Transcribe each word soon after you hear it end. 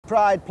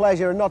pride,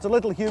 pleasure and not a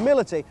little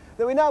humility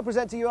that we now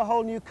present to you a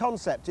whole new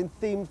concept in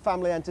themed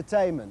family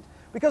entertainment.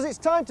 Because it's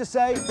time to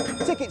say,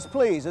 tickets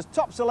please, as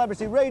top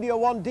celebrity Radio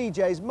 1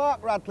 DJs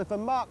Marc Radcliffe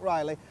and Marc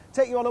Riley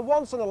take you on a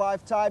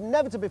once-in-a-lifetime,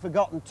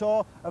 never-to-be-forgotten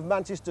tour of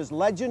Manchester's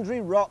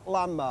legendary rock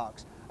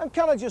landmarks. And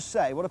can I just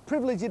say what a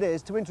privilege it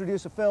is to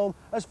introduce a film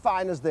as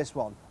fine as this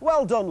one.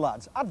 Well done,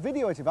 lads. I'd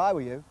video it if I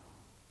were you.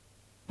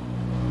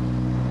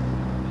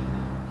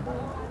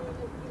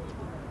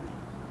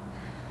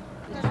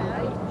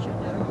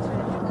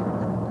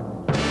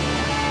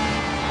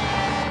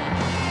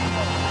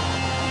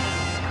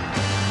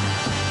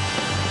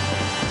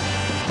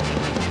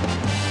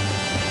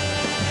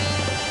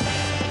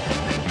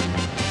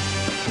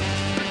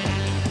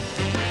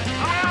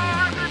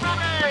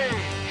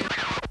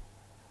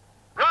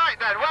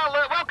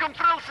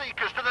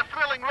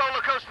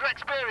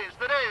 Experience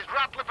that is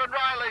Radcliffe and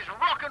Riley's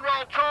rock and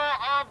roll tour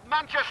of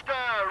Manchester,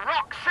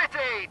 Rock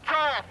City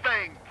tour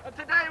thing. And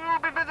today we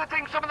will be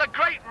visiting some of the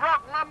great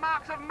rock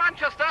landmarks of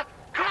Manchester,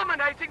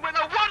 culminating with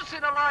a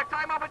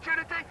once-in-a-lifetime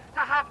opportunity to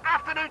have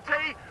afternoon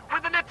tea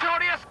with the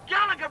notorious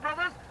Gallagher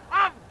brothers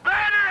of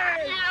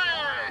Benny!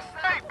 Yes!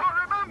 Hey, but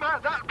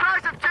remember that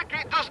price of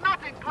ticket does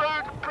not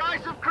include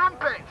price of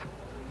crumpet.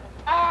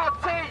 Or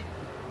tea.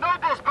 No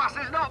bus pass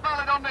is not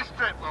valid on this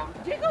trip, love.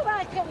 Do you go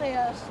back in the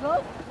house, love?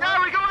 Yeah,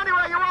 we go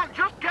anywhere you want.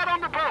 Just get on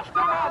the bus.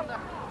 Come on.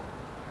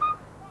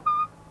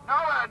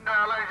 Now then,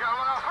 ladies and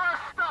gentlemen, our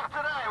first stop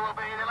today will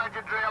be the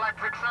legendary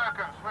Electric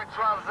Circus, which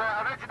was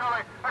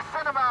originally a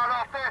cinema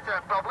or theatre,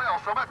 probably, or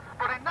something,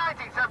 but in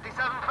 1977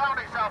 found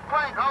itself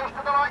playing host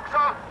to the likes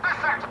of the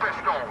Sex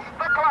Pistols,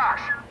 the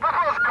Clash, the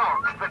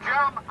Buzzcocks, the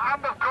Jam, and,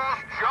 of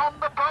course, John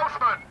the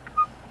Postman.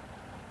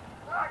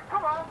 Right,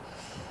 come on.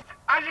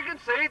 As you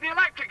can see, the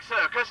Electric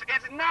Circus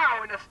is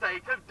now in a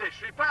state of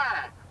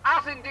disrepair,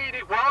 as indeed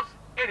it was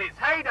in its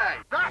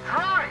heyday. That's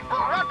right, but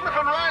Radcliffe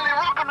and Riley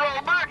rock and roll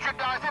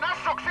merchandising has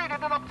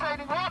succeeded in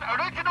obtaining one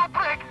original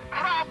brick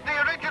from the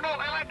original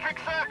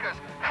Electric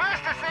Circus. First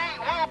to see,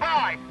 will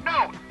buy.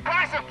 No,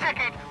 price of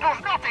ticket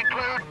does not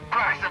include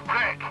price of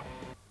brick.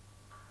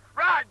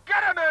 Right,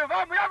 get a move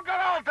on, we haven't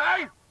got all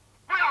day.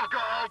 We haven't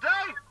got all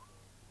day.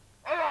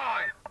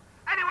 Aye.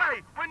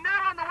 Anyway, we're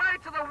now on the way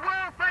to the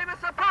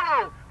world-famous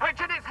Apollo, which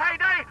in its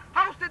heyday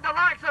hosted the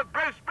likes of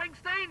Bruce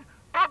Springsteen,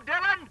 Bob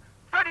Dylan,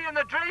 Freddie and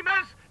the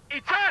Dreamers,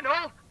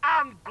 Eternal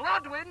and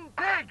Blodwyn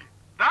Big.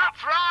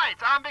 That's right,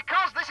 and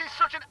because this is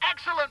such an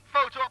excellent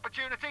photo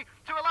opportunity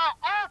to allow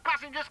all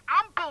passengers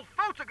ample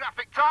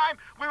photographic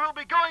time, we will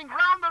be going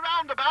round the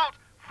roundabout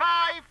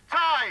 5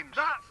 times.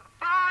 That's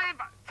 5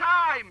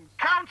 times.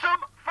 Count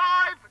them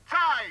 5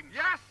 times.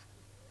 Yes?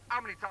 How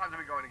many times are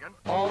we going again?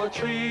 All the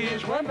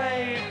trees were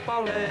made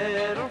for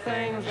little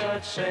things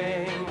that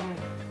sing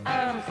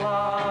and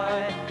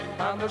fly,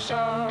 and the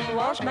sun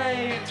was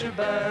made to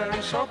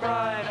burn so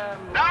bright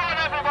and... Now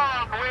then,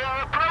 everyone, we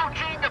are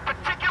approaching a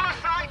particular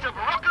site of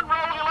rock and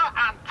roller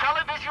and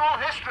televisual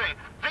history,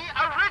 the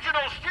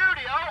original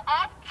studio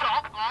of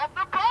Top of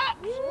the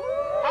Pops,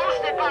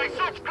 hosted by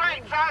such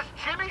greats as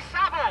Jimmy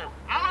Savile,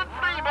 Alan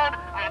Freeman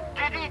and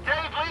Diddy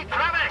Davely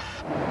Travis.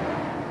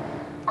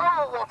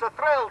 Oh, what a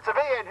thrill to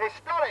be in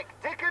historic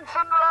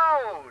Dickinson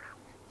Road.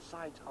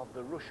 Site of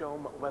the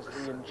Rusholme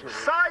Wesleyan Church.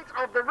 Site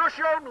of the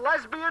Rusholme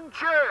Lesbian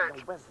Church.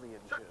 No,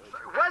 Wesleyan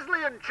Church.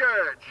 Wesleyan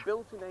Church.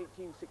 Built in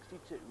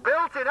 1862.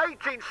 Built in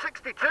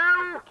 1862.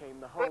 It became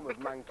the home of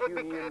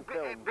Mancunian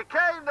film. It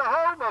became the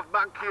home of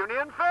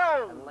Mancunian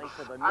film. And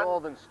later the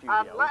Northern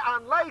Studios.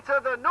 And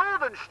later the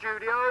Northern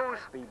Studios.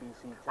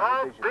 BBC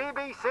Television. Of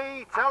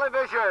BBC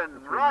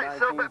Television. Right,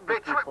 so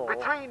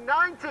between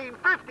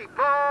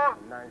 1954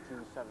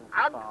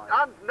 and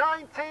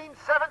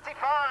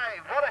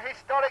 1975. What a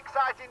historic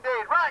site indeed.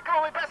 Right, come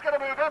on, we best get a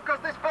move on because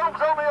this film's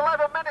only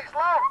 11 minutes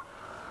long.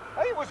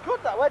 Hey, it was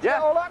good that. Where'd you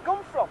get all that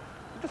come from?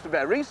 Just a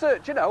bit of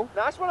research, you know.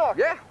 Nice one, Ark.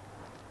 Yeah.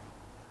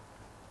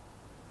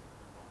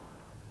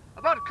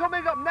 But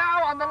coming up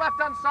now on the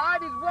left-hand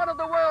side is one of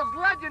the world's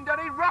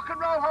legendary rock and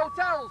roll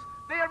hotels,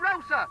 the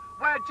Arosa,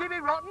 where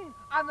Jimmy Rotten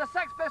and the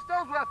Sex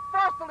Pistols were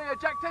forcefully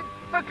ejected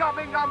for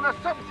gobbing on the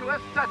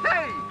sumptuous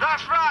settee.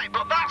 That's right,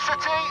 but that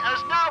settee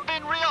has now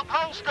been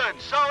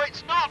reupholstered, so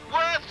it's not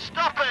worth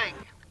stopping.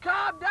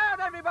 Calm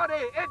down, everybody.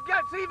 It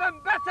gets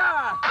even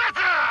better.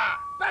 Better!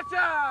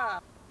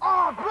 Better!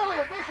 Oh,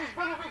 brilliant. This is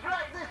going to be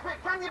great, this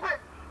bit. Can you be...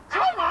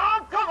 Come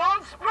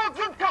on. Spruds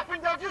and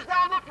Coppingdale just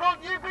down the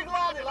front. You big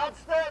lardy lads,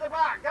 stay at the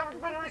back. Have a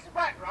bit of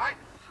respect, right?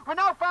 We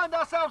now find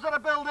ourselves at a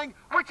building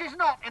which is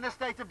not in a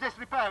state of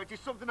disrepair, which is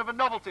something of a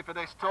novelty for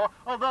this tour.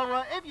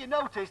 Although, if you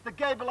notice, the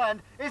gable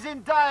end is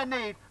in dire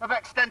need of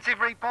extensive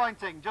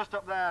repointing. Just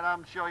up there,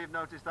 I'm sure you've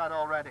noticed that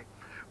already.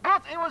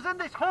 But it was in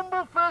this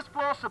humble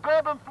first-floor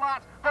suburban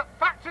flat that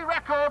Factory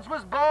Records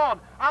was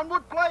born and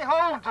would play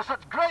home to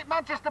such great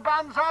Manchester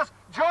bands as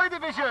Joy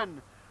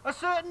Division, A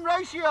Certain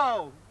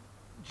Ratio,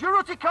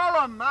 Durutti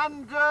Column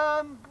and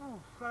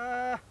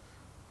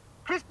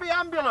Crispy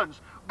Ambulance.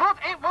 But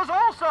it was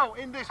also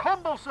in this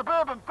humble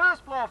suburban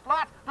first-floor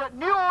flat that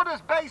New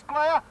Order's bass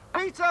player,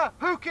 Peter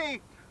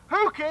Hookie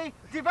Hookie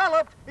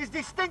developed his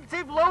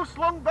distinctive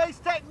low-slung bass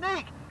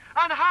technique.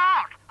 And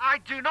hark, I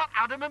do not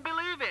Adam and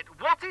believe it.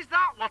 What is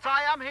that, what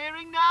I am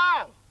hearing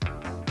now?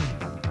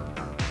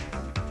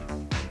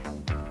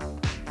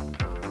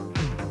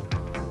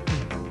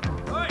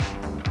 Oi,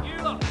 you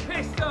lot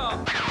pissed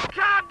off!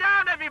 Calm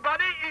down,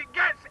 everybody. It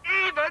gets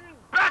even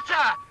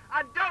better.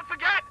 And don't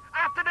forget,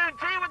 afternoon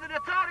tea with the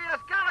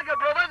notorious Gallagher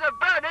brothers of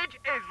Burnage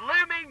is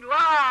looming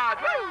large.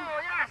 Oh,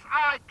 yes,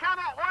 I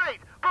cannot wait.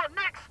 But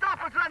next stop,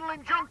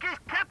 Adrenaline Junkies,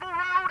 Keppel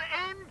Road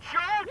in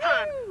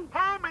Chorlton.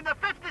 Home in the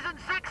 50s and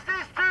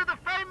 60s to the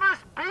famous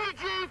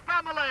BG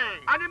family.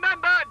 And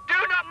remember, do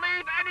not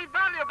leave any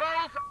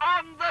valuables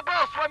on the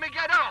bus when we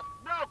get off.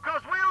 No,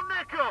 because we'll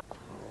nick them.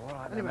 All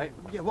right, Anyway,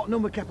 yeah, what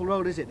number Keppel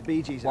Road is it, the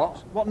Bee Gees' What?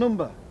 house? What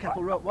number?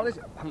 Keppel Road, what is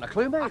it? I haven't a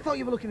clue, mate. I thought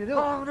you were looking it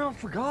up. Oh, no, I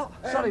forgot.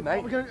 Sorry,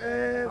 mate. What we're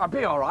gonna, I'll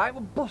be all right.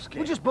 We'll busk it.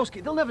 we'll just busk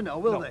it. They'll never know,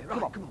 will No, they?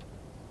 come on. Come on.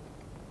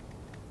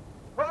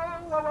 Whoa,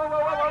 whoa, whoa, whoa,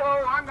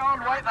 whoa, whoa, hang on,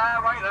 wait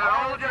there,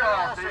 hold your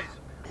horses.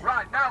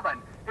 Right, now then,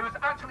 it was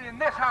actually in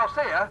this house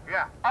here,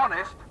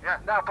 honest,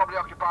 now probably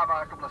occupied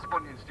by a couple of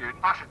Spunnion students.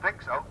 I should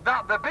think so.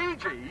 That the Bee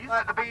Gees...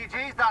 the Bee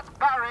Gees, that's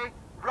Barry,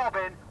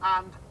 Robin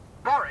and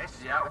Boris.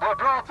 Yeah, were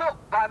brought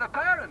up by the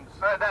parents.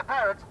 Their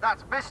parents,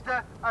 that's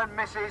Mr. and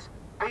Mrs.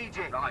 Bee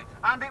Gee. Right.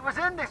 And it was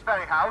in this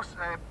very house,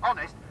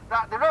 honest,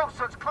 that they wrote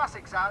such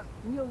classics as...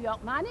 New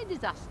York mining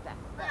disaster.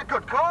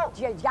 Good call.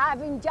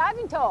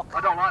 Jiving talk.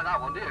 I don't like that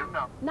one, do you?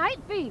 No. Night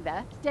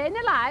fever, staying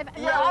alive,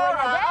 and Yeah, now all we're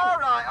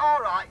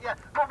again. right, yeah.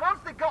 But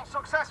once they got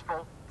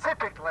successful,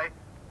 typically,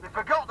 they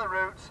forgot the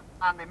roots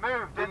and they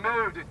moved. They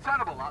moved, it's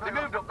terrible that. They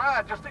moved up there,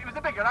 it was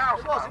a bigger house.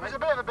 It was a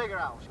bit of a bigger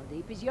house. How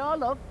deep is your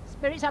love?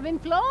 Spirits having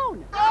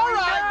flown. All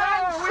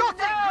right, then, shut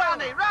it,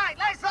 Granny. Right,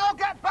 let's all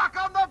get back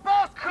on the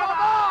bus. Come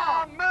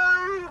on,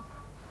 move.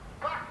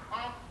 Back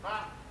on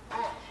that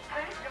bus.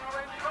 Keep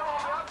going, come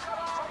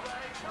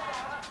on,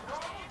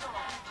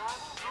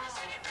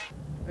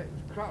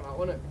 It's crap, that,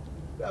 wasn't it?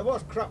 That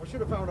was crap. I should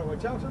have found out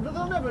which house.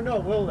 They'll never know,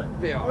 will they?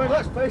 They are. I mean,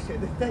 let's face it,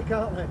 they think,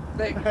 aren't they?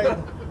 They- Hey,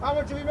 how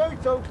much have you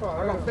made so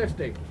far? I got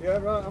 50. Yeah,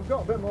 right. I've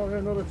got a bit more than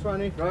another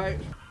 20. Right.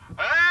 Anyway,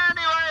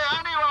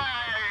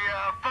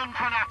 fun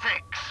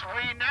fanatics,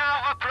 we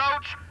now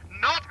approach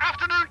not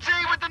afternoon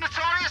tea with the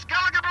notorious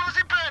Gallagher brothers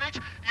in Burnage.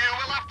 You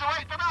will have to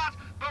wait for that.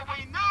 But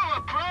we now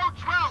approach,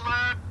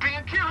 well,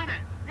 B&Q,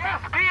 innit?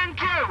 Yes,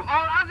 B&Q,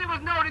 or as it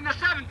was known in the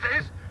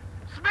 70s,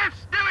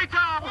 Smith's Do It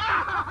All.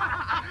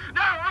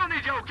 No,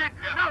 only joking.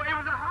 Yeah. No, it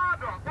was a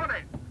hard rock, wasn't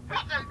it?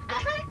 What,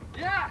 was it?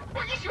 Yeah.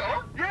 What, you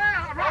sure?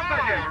 Yeah, rock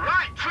venue.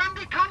 Right,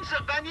 trendy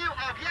concert venue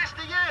of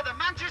yesteryear, the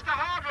Manchester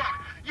Hard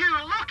Rock. You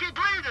lucky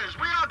bleeders,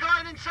 we are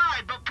going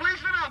inside, but please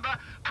remember,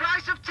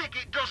 price of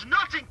ticket does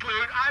not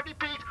include, I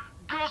repeat,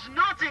 does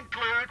not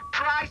include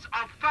price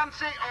of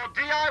fancy or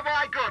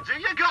DIY goods.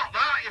 Have you got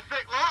that, you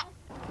thick lot?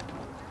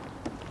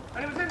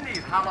 And it was in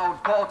these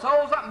hallowed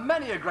portals that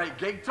many a great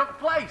gig took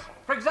place.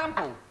 For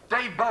example,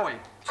 Dave Bowie,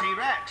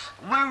 T-Rex,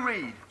 Lou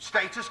Reed,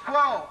 Status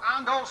Quo,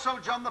 and also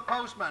John the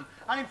Postman.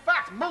 And in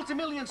fact,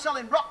 multi-million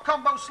selling rock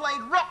combo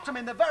Slade rocked them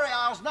in the very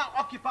aisles now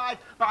occupied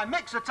by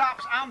mixer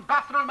taps and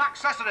bathroom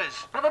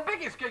accessories. but the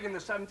biggest gig in the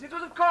 70s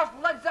was, of course,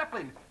 Led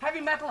Zeppelin,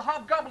 heavy metal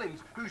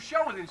hobgoblins, whose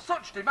show was in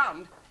such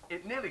demand,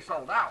 it nearly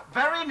sold out.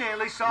 Very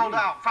nearly sold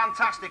out.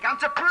 Fantastic. And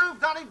to prove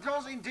that it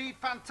does indeed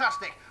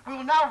fantastic, we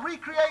will now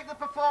recreate the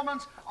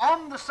performance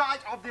on the site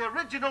of the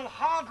original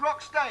Hard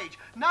Rock stage,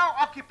 now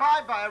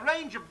occupied by a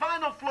range of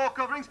vinyl floor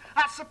coverings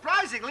at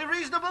surprisingly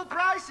reasonable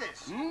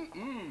prices.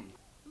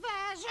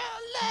 There's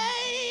a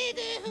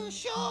lady who's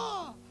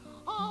sure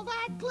all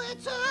that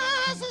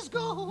glitters is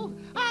gold,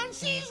 and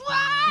she's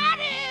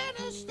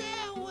riding a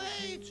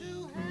stairway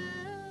to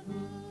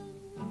heaven.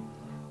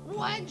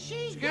 When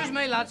she's... Excuse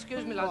me, lads.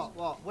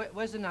 What?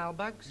 Where's the nail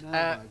bags?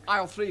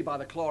 Aisle 3 by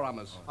the claw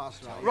hammers.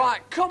 That's right.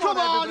 Right, come on,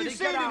 on, everybody, you've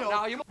get seen out enough.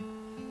 now. You...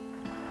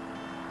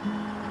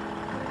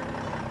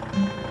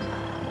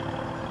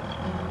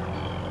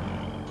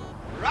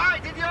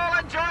 Right, did you all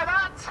enjoy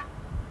that?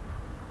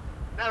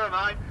 Never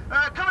mind.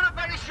 Coming up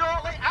very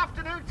shortly,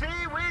 afternoon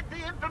tea with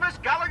the infamous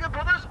Gallagher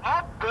brothers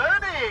of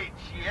Burnage.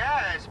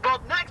 Yes,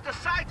 but next, a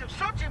site of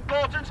such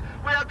importance,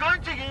 we are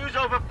going to use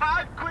over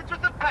 £5 worth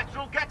of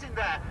petrol getting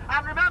there.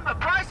 And remember,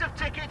 price of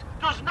ticket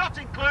does not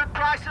include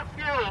price of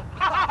fuel.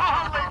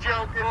 Only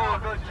joking. Oh,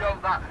 good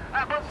joke that.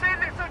 But since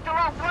it's such a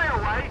long way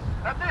away,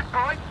 at this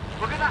point,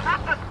 we're going to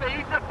have to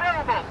speed the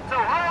film up. So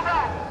hold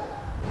on.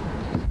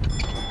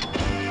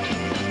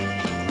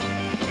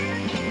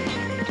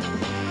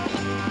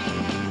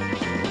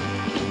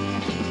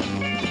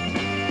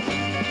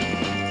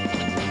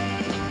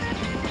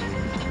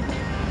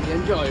 You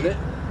enjoyed it?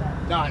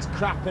 No, it's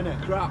crap,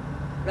 innit? Crap.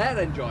 They're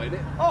enjoying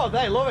it. Oh,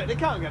 they love it. They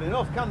can't get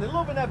enough, can they?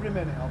 Loving every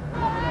minute of it.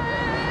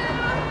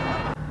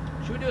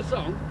 Should we do a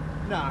song?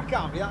 Nah,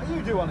 can't be that.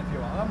 You do one if you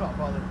want. I'm not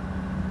bothered.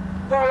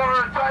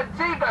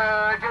 420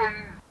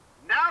 virgins.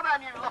 Now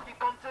then, you lucky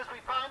punters, we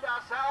find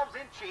ourselves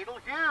in Cheadle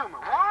Hume.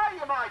 Why,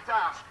 you might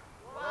ask?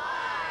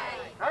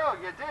 Why? Oh,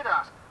 you did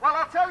ask. Well,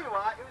 I'll tell you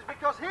why. It was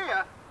because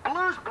here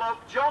blues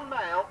bloke John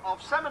Mayall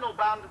of seminal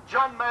band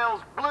John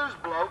Mayall's Blues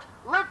Blokes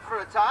lived for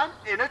a time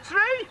in a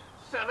tree.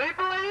 Silly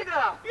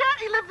bleeder. Yeah,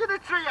 he lived in a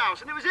tree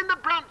house, and it was in the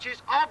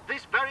branches of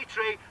this very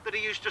tree that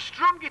he used to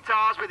strum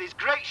guitars with his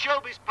great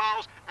showbiz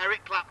pals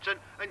Eric Clapton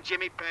and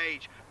Jimmy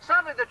Page.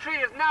 Sadly, the tree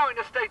is now in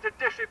a state of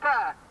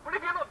disrepair, but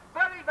if you look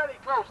very, very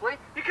closely,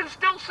 you can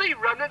still see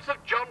remnants of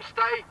John's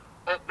stay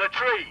up the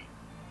tree.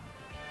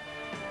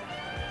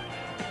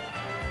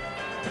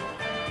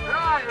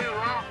 Right, you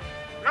lot.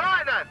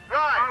 Right then,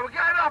 right. Oh, we're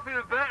getting off in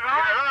a bit,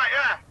 right? Yeah, right,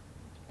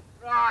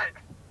 yeah. Right.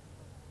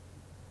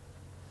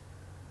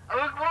 And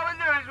look, what we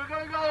do is we're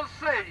going to go and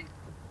see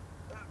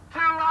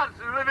two lads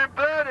who live in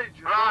Burnage.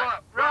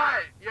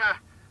 Right, yeah.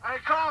 And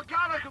they're called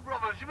Gallagher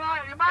Brothers. You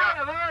might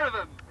have heard of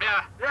them.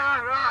 Yeah. Yeah,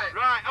 right.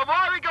 Right, and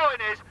why we're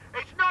going is,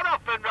 it's not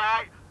often,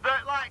 right,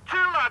 that, like, two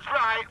lads,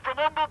 right, from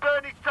humble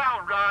Burnage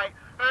town, right,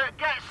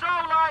 get so,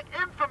 like,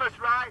 infamous,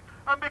 right,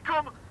 and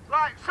become,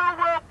 like, so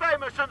world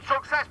famous and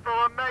successful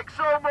and make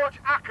so much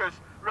hackers,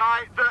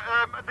 right, that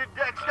they've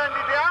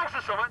extended the house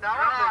or something now,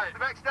 haven't they?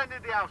 They've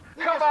extended the house.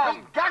 Come on.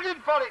 You've been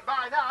gagging for it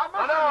by now,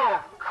 I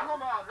know. Come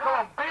on, Come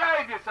on,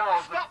 behave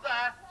yourselves. Stop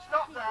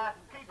there,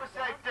 keep a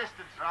safe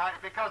distance, right,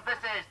 because this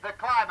is the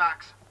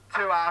climax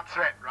to our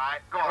trip,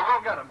 right? Go on. We'll go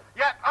and get them.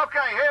 Yep,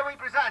 okay, here we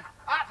present,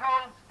 at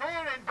home,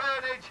 here in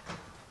Burnage,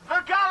 the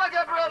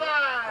Gallagher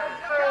Brothers!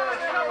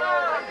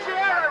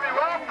 Cheer,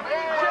 everyone!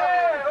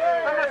 Cheer!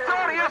 The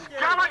notorious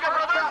Gallagher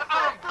Brothers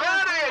of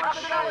Burnage!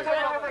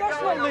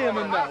 That's not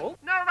Liam and Noel.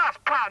 No, that's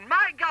Pan.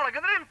 Mike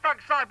Gallagher. They're in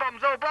fact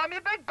Bombs old blimey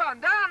big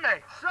band, aren't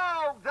they?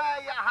 So,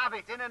 there you have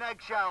it, in an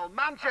eggshell,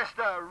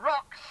 Manchester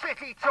Rock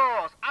City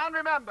Tours. And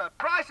remember,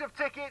 price of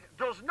ticket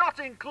does not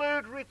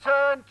include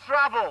return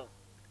travel.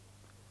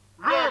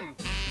 Run!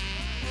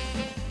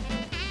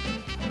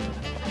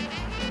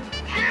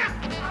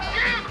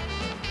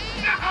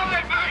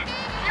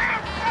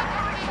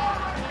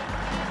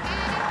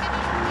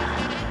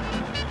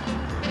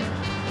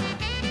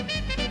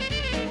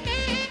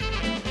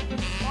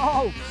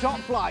 Oh, top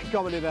flight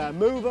comedy there.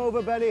 Move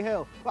over Benny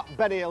Hill. Well,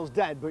 Benny Hill's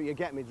dead, but you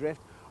get me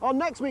drift. On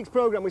next week's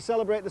programme, we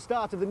celebrate the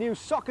start of the new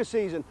soccer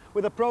season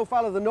with a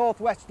profile of the North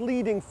West's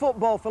leading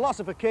football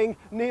philosopher king,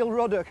 Neil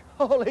Ruddock.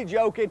 Only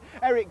joking,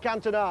 Eric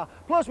Cantona.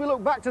 Plus, we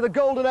look back to the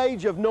golden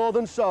age of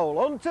Northern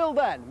Soul. Until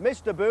then,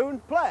 Mr.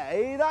 Boone,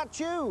 play that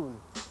tune.